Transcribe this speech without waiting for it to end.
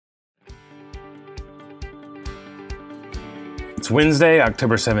It's Wednesday,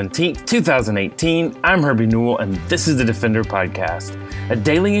 October 17th, 2018. I'm Herbie Newell, and this is the Defender Podcast, a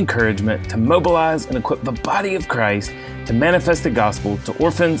daily encouragement to mobilize and equip the body of Christ to manifest the gospel to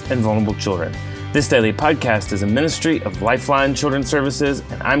orphans and vulnerable children. This daily podcast is a ministry of Lifeline Children's Services,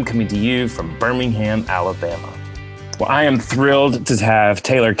 and I'm coming to you from Birmingham, Alabama. Well, I am thrilled to have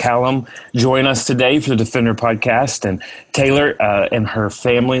Taylor Callum join us today for the Defender Podcast. And Taylor and her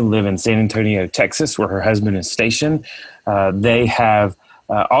family live in San Antonio, Texas, where her husband is stationed. They have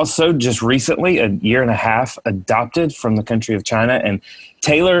also just recently, a year and a half, adopted from the country of China. And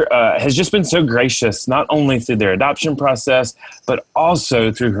Taylor has just been so gracious, not only through their adoption process, but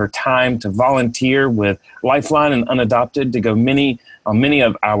also through her time to volunteer with Lifeline and Unadopted to go on many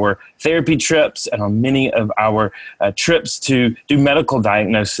of our therapy trips and on many of our trips to do medical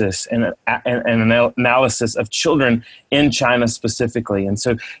diagnosis and analysis of children in China specifically. And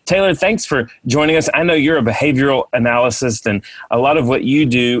so, Taylor, thanks for joining us. I know you're a behavioral analyst, and a lot of what you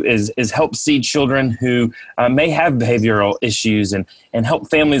do is help see children who may have behavioral issues and help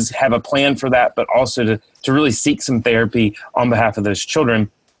families have a plan for that, but also to really seek some therapy on behalf of those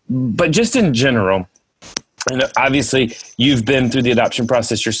children. But just in general, and obviously, you've been through the adoption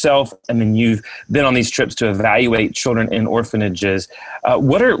process yourself, and then you've been on these trips to evaluate children in orphanages.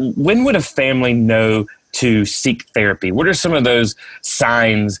 When would a family know to seek therapy? What are some of those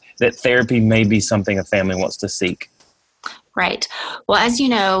signs that therapy may be something a family wants to seek? Right. Well, as you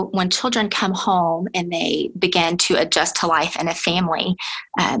know, when children come home and they begin to adjust to life in a family,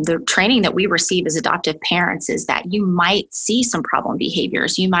 the training that we receive as adoptive parents is that you might see some problem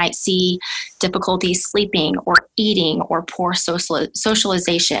behaviors. You might see difficulty sleeping or eating or poor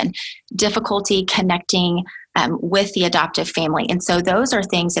socialization, difficulty connecting with the adoptive family. And so those are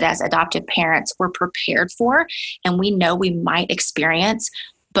things that as adoptive parents we're prepared for and we know we might experience.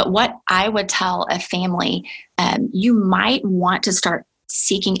 But what I would tell a family, you might want to start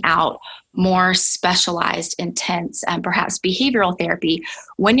seeking out more specialized, intense, perhaps behavioral therapy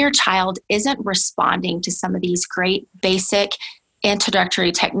when your child isn't responding to some of these great basic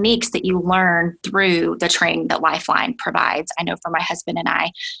introductory techniques that you learn through the training that Lifeline provides. I know for my husband and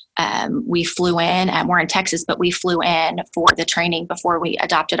I, we flew in, and we're in Texas, but we flew in for the training before we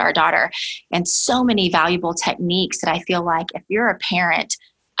adopted our daughter. And so many valuable techniques that I feel like if you're a parent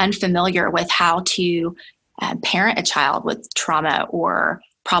unfamiliar with how to parent a child with trauma or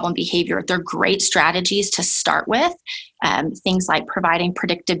problem behavior, they're great strategies to start with. Things like providing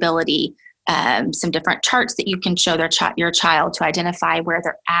predictability, some different charts that you can show your child to identify where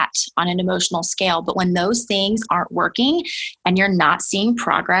they're at on an emotional scale. But when those things aren't working and you're not seeing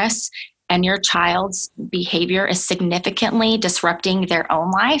progress and your child's behavior is significantly disrupting their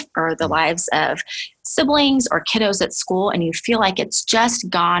own life or the lives of siblings or kiddos at school, and you feel like it's just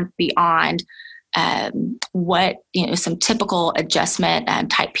gone beyond some typical adjustment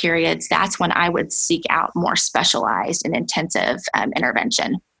type periods, that's when I would seek out more specialized and intensive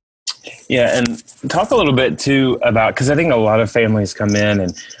intervention. Yeah, and talk a little bit too about, because I think a lot of families come in,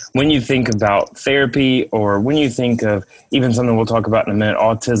 and when you think about therapy, or when you think of even something we'll talk about in a minute,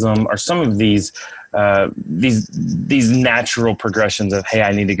 autism, or some of these natural progressions of, hey,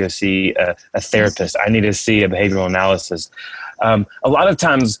 I need to go see a therapist, I need to see a behavioral analyst. A lot of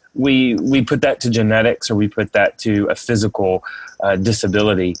times we put that to genetics, or we put that to a physical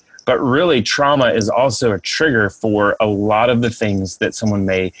disability. But really, trauma is also a trigger for a lot of the things that someone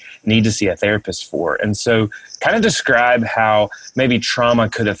may need to see a therapist for. And so kind of describe how maybe trauma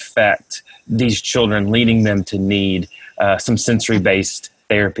could affect these children, leading them to need some sensory-based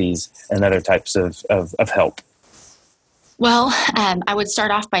therapies and other types of help. Well, I would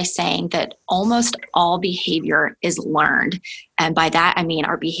start off by saying that almost all behavior is learned. And by that, I mean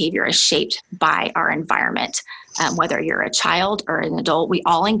our behavior is shaped by our environment. Whether you're a child or an adult, we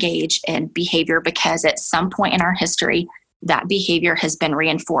all engage in behavior because at some point in our history, that behavior has been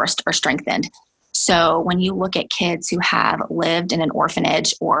reinforced or strengthened. So when you look at kids who have lived in an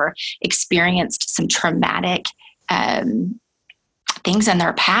orphanage or experienced some traumatic things in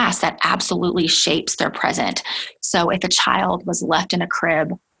their past, that absolutely shapes their present. So if a child was left in a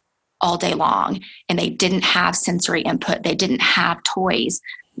crib all day long and they didn't have sensory input, they didn't have toys,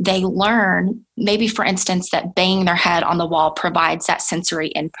 they learn, maybe for instance, that banging their head on the wall provides that sensory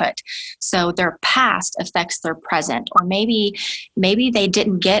input. So their past affects their present. Or maybe they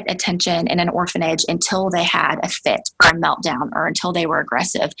didn't get attention in an orphanage until they had a fit or a meltdown or until they were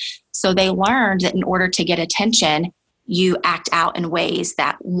aggressive. So they learned that in order to get attention, you act out in ways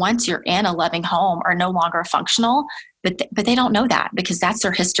that once you're in a loving home are no longer functional. but they don't know that because that's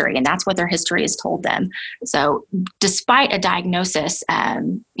their history and that's what their history has told them. So despite a diagnosis,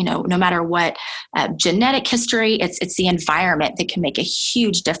 no matter what genetic history, it's the environment that can make a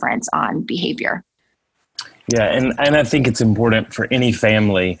huge difference on behavior. Yeah, and I think it's important for any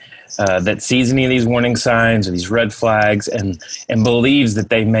family that sees any of these warning signs or these red flags and believes that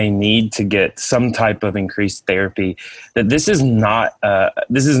they may need to get some type of increased therapy, that this is not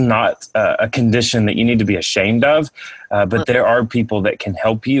a condition that you need to be ashamed of, but there are people that can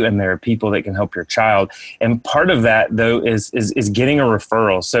help you and there are people that can help your child. And part of that, though, is getting a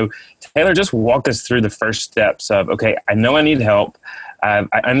referral. So Taylor, just walk us through the first steps of, okay, I know I need help. I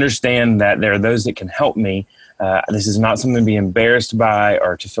understand that there are those that can help me. This is not something to be embarrassed by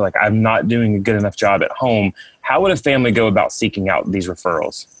or to feel like I'm not doing a good enough job at home. How would a family go about seeking out these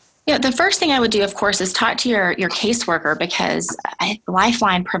referrals? Yeah, the first thing I would do, of course, is talk to your caseworker because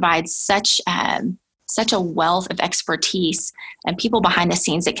Lifeline provides such a wealth of expertise and people behind the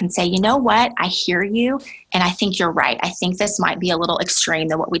scenes that can say, you know what, I hear you and I think you're right. I think this might be a little extreme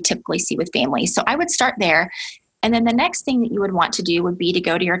than what we typically see with families. So I would start there. And then the next thing that you would want to do would be to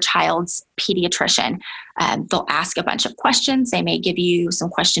go to your child's pediatrician. They'll ask a bunch of questions. They may give you some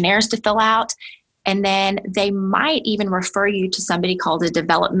questionnaires to fill out. And then they might even refer you to somebody called a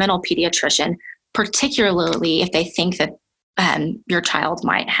developmental pediatrician, particularly if they think that your child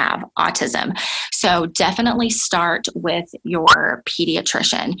might have autism. So definitely start with your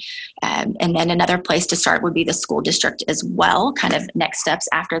pediatrician. And then another place to start would be the school district as well, kind of next steps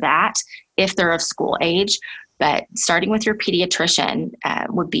after that, if they're of school age. But starting with your pediatrician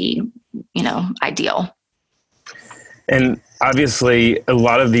would be, ideal. And obviously, a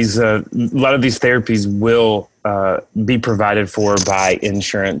lot of these therapies will be provided for by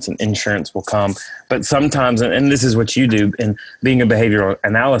insurance, and insurance will come. But sometimes, and this is what you do in being a behavioral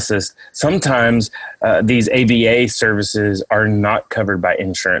analyst, sometimes these ABA services are not covered by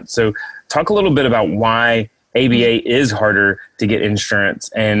insurance. So, talk a little bit about why ABA is harder to get insurance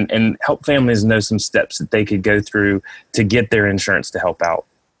and help families know some steps that they could go through to get their insurance to help out.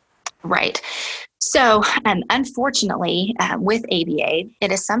 Right. So unfortunately, with ABA,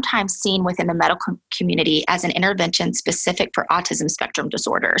 it is sometimes seen within the medical community as an intervention specific for autism spectrum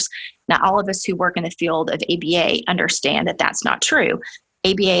disorders. Now, all of us who work in the field of ABA understand that that's not true.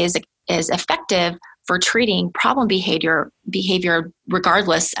 ABA is effective for treating problem behavior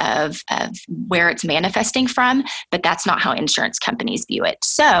regardless of where it's manifesting from, but that's not how insurance companies view it.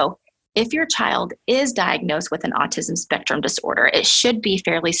 So if your child is diagnosed with an autism spectrum disorder, it should be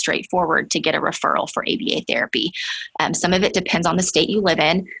fairly straightforward to get a referral for ABA therapy. Some of it depends on the state you live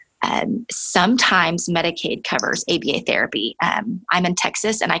in. Sometimes Medicaid covers ABA therapy. I'm in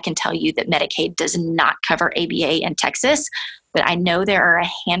Texas, and I can tell you that Medicaid does not cover ABA in Texas, but I know there are a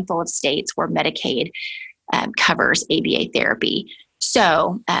handful of states where Medicaid covers ABA therapy.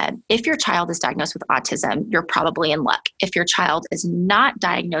 So if your child is diagnosed with autism, you're probably in luck. If your child is not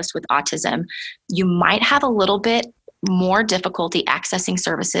diagnosed with autism, you might have a little bit more difficulty accessing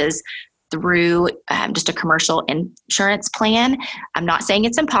services through just a commercial insurance plan. I'm not saying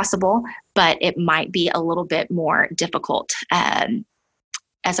it's impossible, but it might be a little bit more difficult.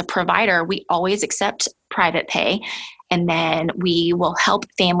 As a provider, we always accept private pay, and then we will help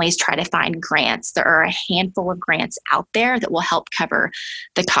families try to find grants. There are a handful of grants out there that will help cover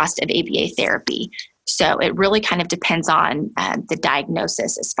the cost of ABA therapy. So it really kind of depends on the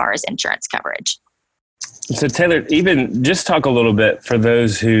diagnosis as far as insurance coverage. So Taylor, even just talk a little bit for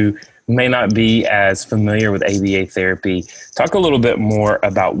those who may not be as familiar with ABA therapy. Talk a little bit more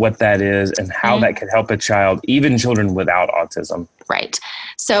about what that is and how that could help a child, even children without autism. Right.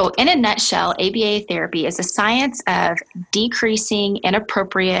 So in a nutshell, ABA therapy is a science of decreasing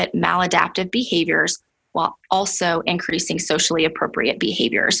inappropriate maladaptive behaviors while also increasing socially appropriate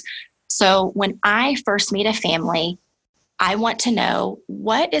behaviors. So when I first meet a family, I want to know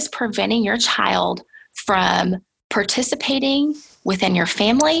what is preventing your child from participating within your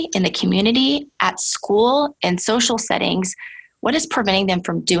family, in the community, at school, in social settings. What is preventing them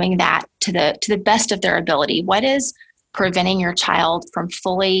from doing that to the best of their ability? What is preventing your child from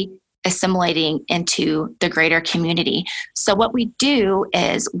fully assimilating into the greater community? So what we do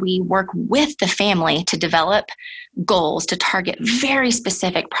is we work with the family to develop goals to target very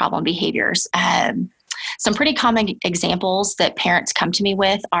specific problem behaviors. Some pretty common examples that parents come to me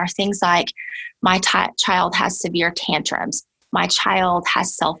with are things like, my child has severe tantrums. My child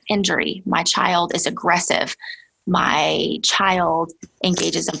has self-injury. My child is aggressive. my child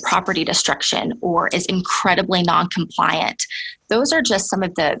engages in property destruction or is incredibly non-compliant. Those are just some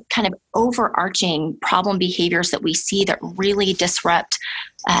of the kind of overarching problem behaviors that we see that really disrupt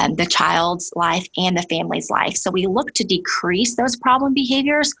the child's life and the family's life. So we look to decrease those problem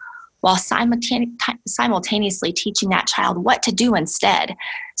behaviors while simultaneously teaching that child what to do instead.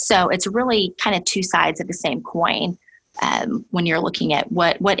 So it's really kind of two sides of the same coin when you're looking at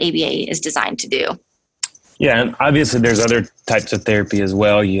what ABA is designed to do. Yeah, and obviously there's other types of therapy as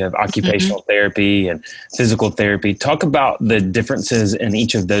well. You have occupational therapy and physical therapy. Talk about the differences in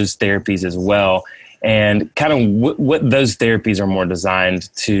each of those therapies as well, and kind of what those therapies are more designed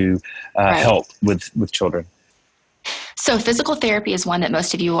to help with children. So physical therapy is one that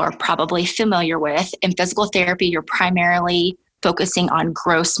most of you are probably familiar with. In physical therapy, you're primarily focusing on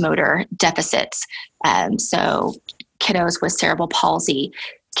gross motor deficits. So kiddos with cerebral palsy,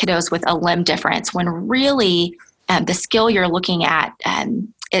 kiddos with a limb difference, when really the skill you're looking at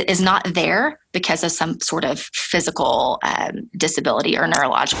is not there because of some sort of physical disability or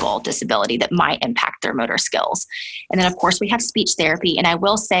neurological disability that might impact their motor skills. And then, of course, we have speech therapy. And I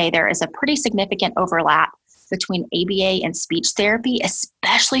will say there is a pretty significant overlap between ABA and speech therapy,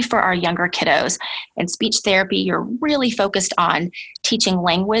 especially for our younger kiddos. In speech therapy, you're really focused on teaching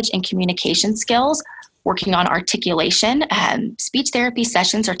language and communication skills, working on articulation. Speech therapy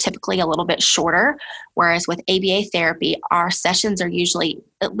sessions are typically a little bit shorter, whereas with ABA therapy, our sessions are usually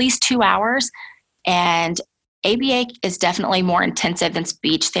at least 2 hours. And ABA is definitely more intensive than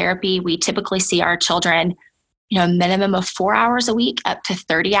speech therapy. We typically see our children, a minimum of 4 hours a week up to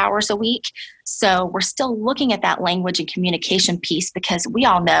 30 hours a week. So we're still looking at that language and communication piece because we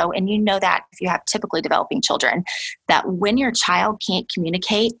all know, and you know that if you have typically developing children, that when your child can't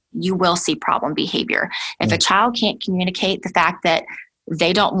communicate, you will see problem behavior. If a child can't communicate the fact that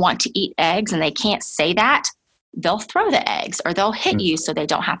they don't want to eat eggs and they can't say that, they'll throw the eggs or they'll hit you so they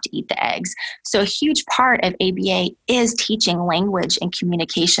don't have to eat the eggs. So a huge part of ABA is teaching language and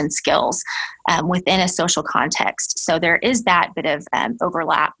communication skills within a social context. So there is that bit of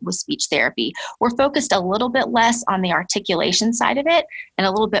overlap with speech therapy. We're focused a little bit less on the articulation side of it and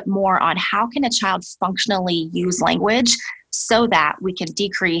a little bit more on how can a child functionally use language so that we can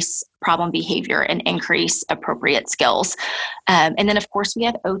decrease problem behavior and increase appropriate skills. And then, of course, we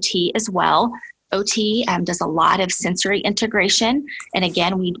have OT as well. OT does a lot of sensory integration. And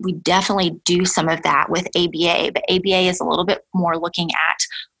again, we definitely do some of that with ABA, but ABA is a little bit more looking at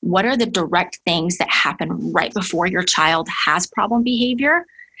what are the direct things that happen right before your child has problem behavior,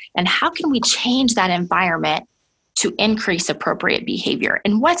 and how can we change that environment to increase appropriate behavior,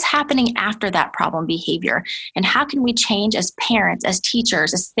 and what's happening after that problem behavior, and how can we change as parents, as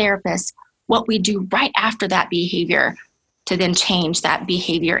teachers, as therapists, what we do right after that behavior to then change that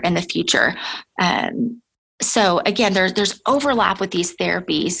behavior in the future. So again, there's overlap with these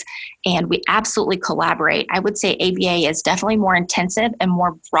therapies, and we absolutely collaborate. I would say ABA is definitely more intensive and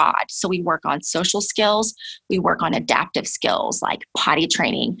more broad. So we work on social skills, we work on adaptive skills like potty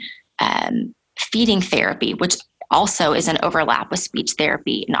training, feeding therapy, which also is an overlap with speech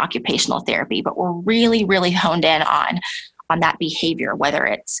therapy and occupational therapy, but we're really, really honed in on that behavior, whether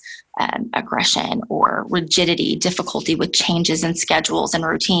it's aggression or rigidity, difficulty with changes in schedules and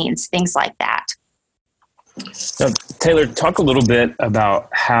routines, things like that. Now, Taylor, talk a little bit about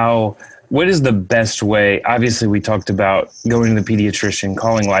what is the best way? Obviously, we talked about going to the pediatrician,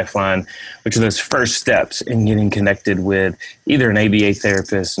 calling Lifeline, which are those first steps in getting connected with either an ABA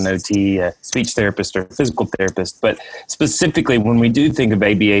therapist, an OT, a speech therapist, or a physical therapist. But specifically, when we do think of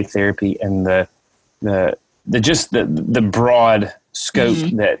ABA therapy and the broad scope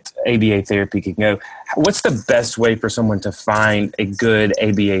that ABA therapy can go, what's the best way for someone to find a good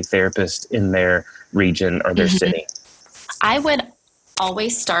ABA therapist in their region or their city? I would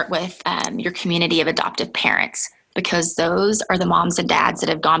always start with your community of adoptive parents, because those are the moms and dads that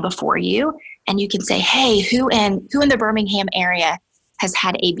have gone before you, and you can say, hey, who in the Birmingham area has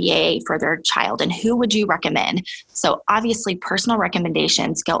had ABA for their child, and who would you recommend? So obviously personal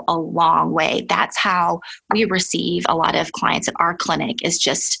recommendations go a long way. That's how we receive a lot of clients at our clinic, is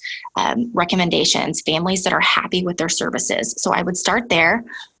just recommendations, families that are happy with their services. So I would start there.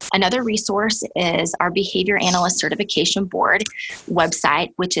 Another resource is our Behavior Analyst Certification Board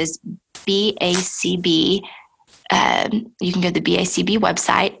website, which is BACB. You can go to the BACB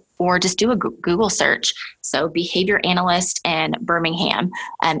website, or just do a Google search. So Behavior Analyst and Birmingham.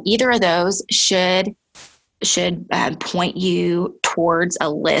 Either of those should point you towards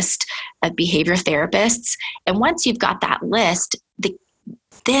a list of behavior therapists. And once you've got that list,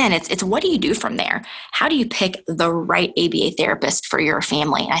 then it's what do you do from there? How do you pick the right ABA therapist for your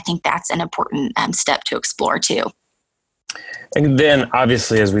family? And I think that's an important step to explore too. And then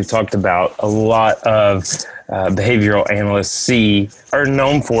obviously, as we've talked about, a lot of behavioral analysts are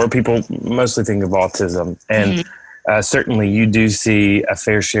known for, people mostly think of autism. And certainly you do see a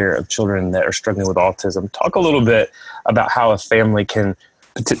fair share of children that are struggling with autism. Talk a little bit about how a family can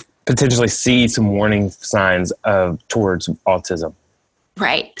potentially see some warning signs towards autism.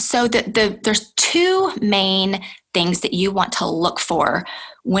 Right. So there's two main things that you want to look for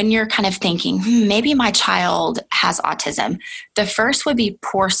when you're kind of thinking, maybe my child has autism. The first would be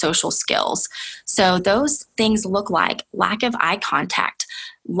poor social skills. So those things look like lack of eye contact,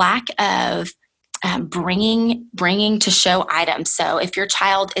 lack of bringing to show items. So if your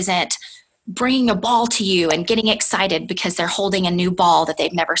child isn't bringing a ball to you and getting excited because they're holding a new ball that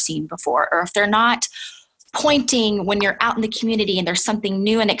they've never seen before, or if they're not pointing when you're out in the community and there's something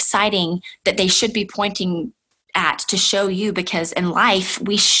new and exciting that they should be pointing at to show you, because in life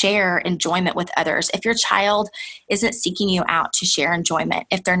we share enjoyment with others. If your child isn't seeking you out to share enjoyment,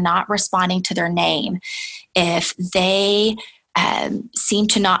 if they're not responding to their name, if they seem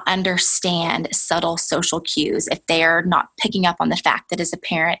to not understand subtle social cues, if they're not picking up on the fact that as a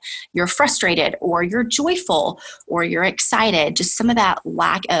parent you're frustrated or you're joyful or you're excited, just some of that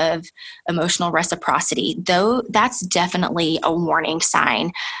lack of emotional reciprocity, though, that's definitely a warning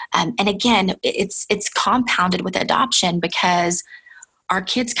sign. And again, it's compounded with adoption, because our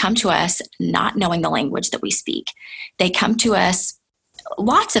kids come to us not knowing the language that we speak. They come to us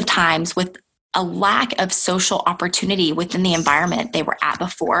lots of times with a lack of social opportunity within the environment they were at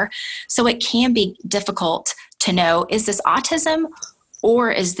before. So it can be difficult to know, is this autism, or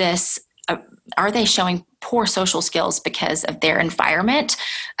is this, are they showing poor social skills because of their environment?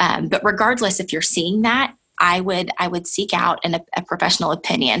 But regardless, if you're seeing that, I would seek out a professional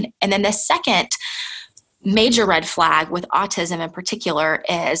opinion. And then the second major red flag with autism in particular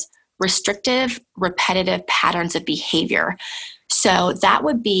is restrictive, repetitive patterns of behavior. So that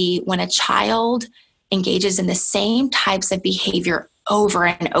would be when a child engages in the same types of behavior over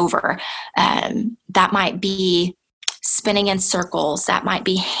and over. That might be spinning in circles. That might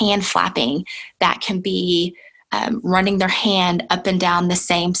be hand flapping. That can be running their hand up and down the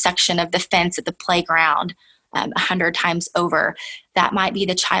same section of the fence at the playground 100 times over. That might be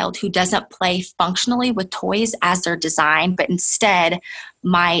the child who doesn't play functionally with toys as they're designed, but instead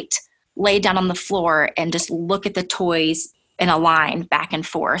might lay down on the floor and just look at the toys in a line back and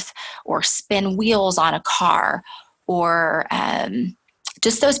forth, or spin wheels on a car, or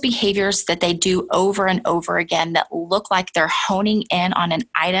just those behaviors that they do over and over again that look like they're honing in on an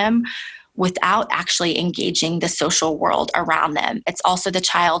item without actually engaging the social world around them. It's also the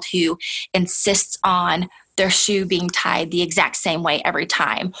child who insists on their shoe being tied the exact same way every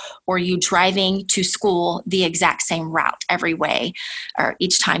time, or you driving to school the exact same route every way, or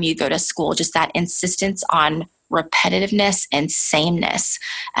each time you go to school, just that insistence on repetitiveness and sameness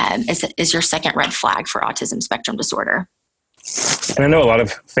is your second red flag for autism spectrum disorder. And I know a lot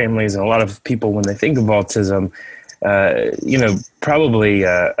of families and a lot of people, when they think of autism, probably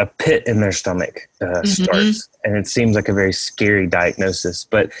a pit in their stomach starts, and it seems like a very scary diagnosis.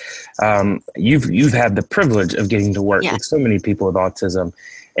 But you've had the privilege of getting to work with so many people with autism,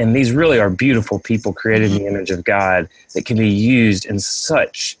 and these really are beautiful people created in the image of God that can be used in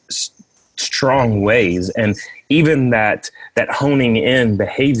such strong ways. And even that honing in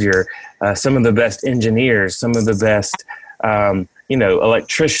behavior, some of the best engineers, some of the best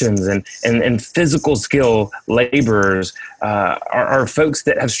electricians and physical skill laborers are folks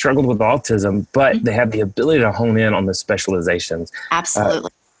that have struggled with autism, but they have the ability to hone in on the specializations.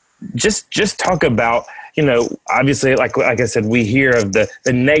 Absolutely. Just talk about, obviously, like I said, we hear of the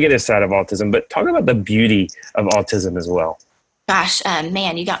negative side of autism, but talk about the beauty of autism as well. Gosh,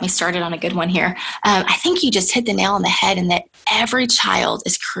 man, you got me started on a good one here. I think you just hit the nail on the head in that every child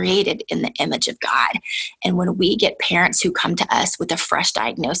is created in the image of God. And when we get parents who come to us with a fresh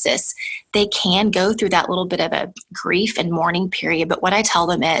diagnosis, they can go through that little bit of a grief and mourning period. But what I tell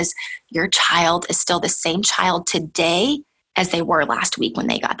them is, your child is still the same child today as they were last week when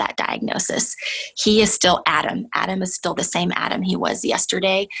they got that diagnosis. He is still Adam. Adam is still the same Adam he was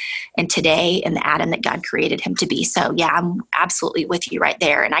yesterday and today, and the Adam that God created him to be. So yeah, I'm absolutely with you right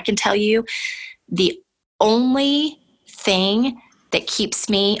there. And I can tell you, the only thing that keeps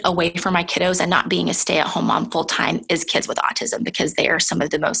me away from my kiddos and not being a stay-at-home mom full-time is kids with autism, because they are some of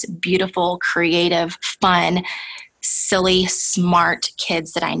the most beautiful, creative, fun, silly, smart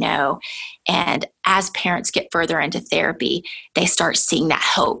kids that I know. And as parents get further into therapy, they start seeing that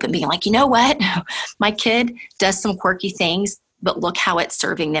hope and being like, you know what? My kid does some quirky things, but look how it's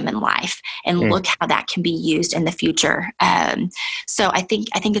serving them in life, and look how that can be used in the future. So I think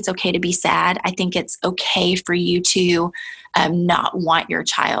it's okay to be sad. I think it's okay for you to not want your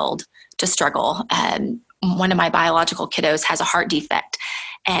child to struggle. One of my biological kiddos has a heart defect,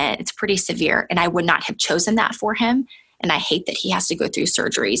 and it's pretty severe, and I would not have chosen that for him. And I hate that he has to go through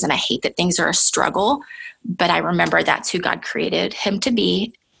surgeries, and I hate that things are a struggle, but I remember that's who God created him to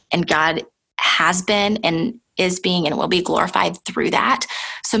be, and God has been and is being and will be glorified through that.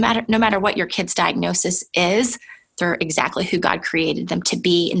 So no matter what your kid's diagnosis is, they're exactly who God created them to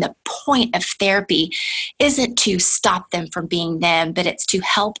be. And the point of therapy isn't to stop them from being them, but it's to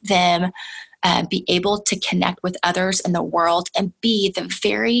help them be able to connect with others in the world and be the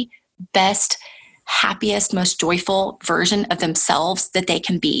very best, happiest, most joyful version of themselves that they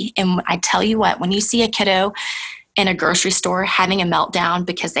can be. And I tell you what, when you see a kiddo in a grocery store having a meltdown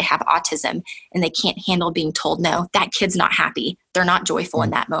because they have autism and they can't handle being told no, that kid's not happy. They're not joyful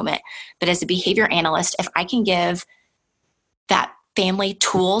in that moment. But as a behavior analyst, if I can give that family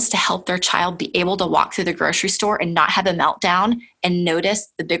tools to help their child be able to walk through the grocery store and not have a meltdown and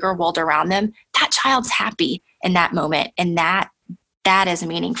notice the bigger world around them, that child's happy in that moment. And that is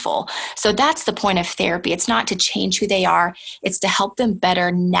meaningful. So that's the point of therapy. It's not to change who they are. It's to help them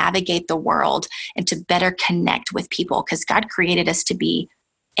better navigate the world and to better connect with people, because God created us to be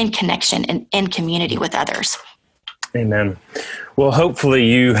in connection and in community with others. Amen. Well, hopefully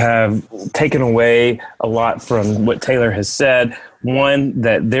you have taken away a lot from what Taylor has said. One,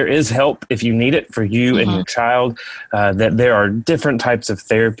 that there is help if you need it for you and your child, that there are different types of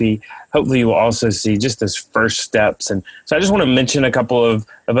therapy. Hopefully you will also see just those first steps. And so I just want to mention a couple of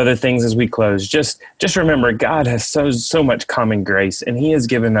other things as we close. Just remember, God has so much common grace, and he has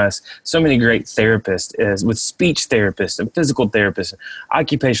given us so many great therapists, with speech therapists and physical therapists, and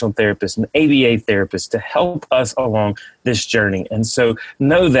occupational therapists and ABA therapists to help us along this journey. And so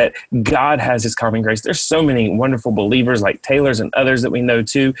know that God has his common grace. There's so many wonderful believers like Taylor's and others that we know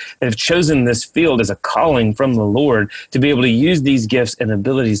too that have chosen this field as a calling from the Lord to be able to use these gifts and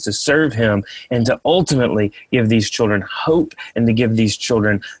abilities to serve him and to ultimately give these children hope and to give these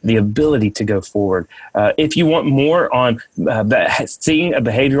children the ability to go forward. If you want more on seeing a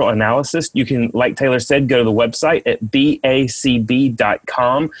behavioral analysis, you can, like Taylor said, go to the website at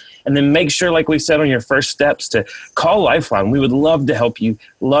bacb.com, and then make sure, like we said on your first steps, to call Lifeline. We would love to help you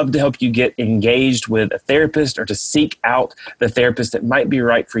get engaged with a therapist or to seek out the therapist that might be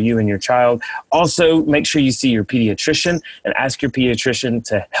right for you and your child. Also, make sure you see your pediatrician and ask your pediatrician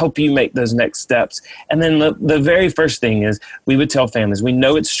to help you make those next steps. And then the very first thing is, we would tell families, we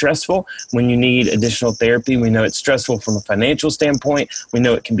know it's stressful when you need additional therapy. We know it's stressful from a financial standpoint. We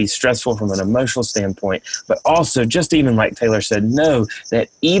know it can be stressful from an emotional standpoint. But also, just even like Taylor said, know that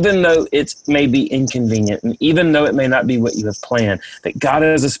even though it may be inconvenient, and even though it may not be what you have planned, that God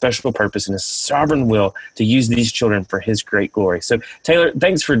has a special purpose and a sovereign will to use these children for his great glory. So Taylor,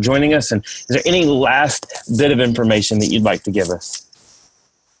 thanks for joining us. And is there any last bit of information that you'd like to give us?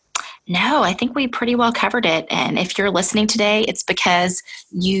 No, I think we pretty well covered it. And if you're listening today, it's because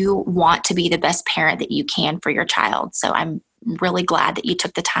you want to be the best parent that you can for your child. So I'm really glad that you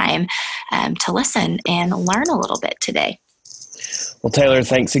took the time to listen and learn a little bit today. Well, Taylor,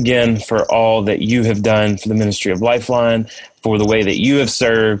 thanks again for all that you have done for the ministry of Lifeline, for the way that you have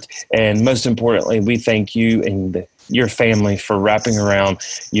served. And most importantly, we thank you and your family for wrapping around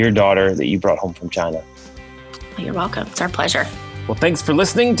your daughter that you brought home from China. Well, you're welcome. It's our pleasure. Well, thanks for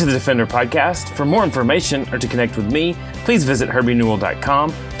listening to the Defender Podcast. For more information or to connect with me, please visit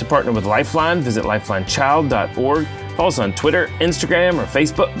herbienewell.com. To partner with Lifeline, visit lifelinechild.org. Follow us on Twitter, Instagram, or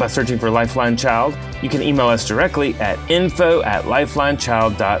Facebook by searching for Lifeline Child. You can email us directly at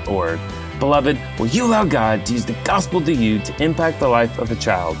info@lifelinechild.org. Beloved, will you allow God to use the gospel to you to impact the life of a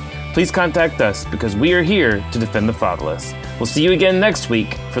child? Please contact us because we are here to defend the fatherless. We'll see you again next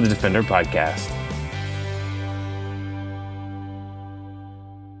week for the Defender Podcast.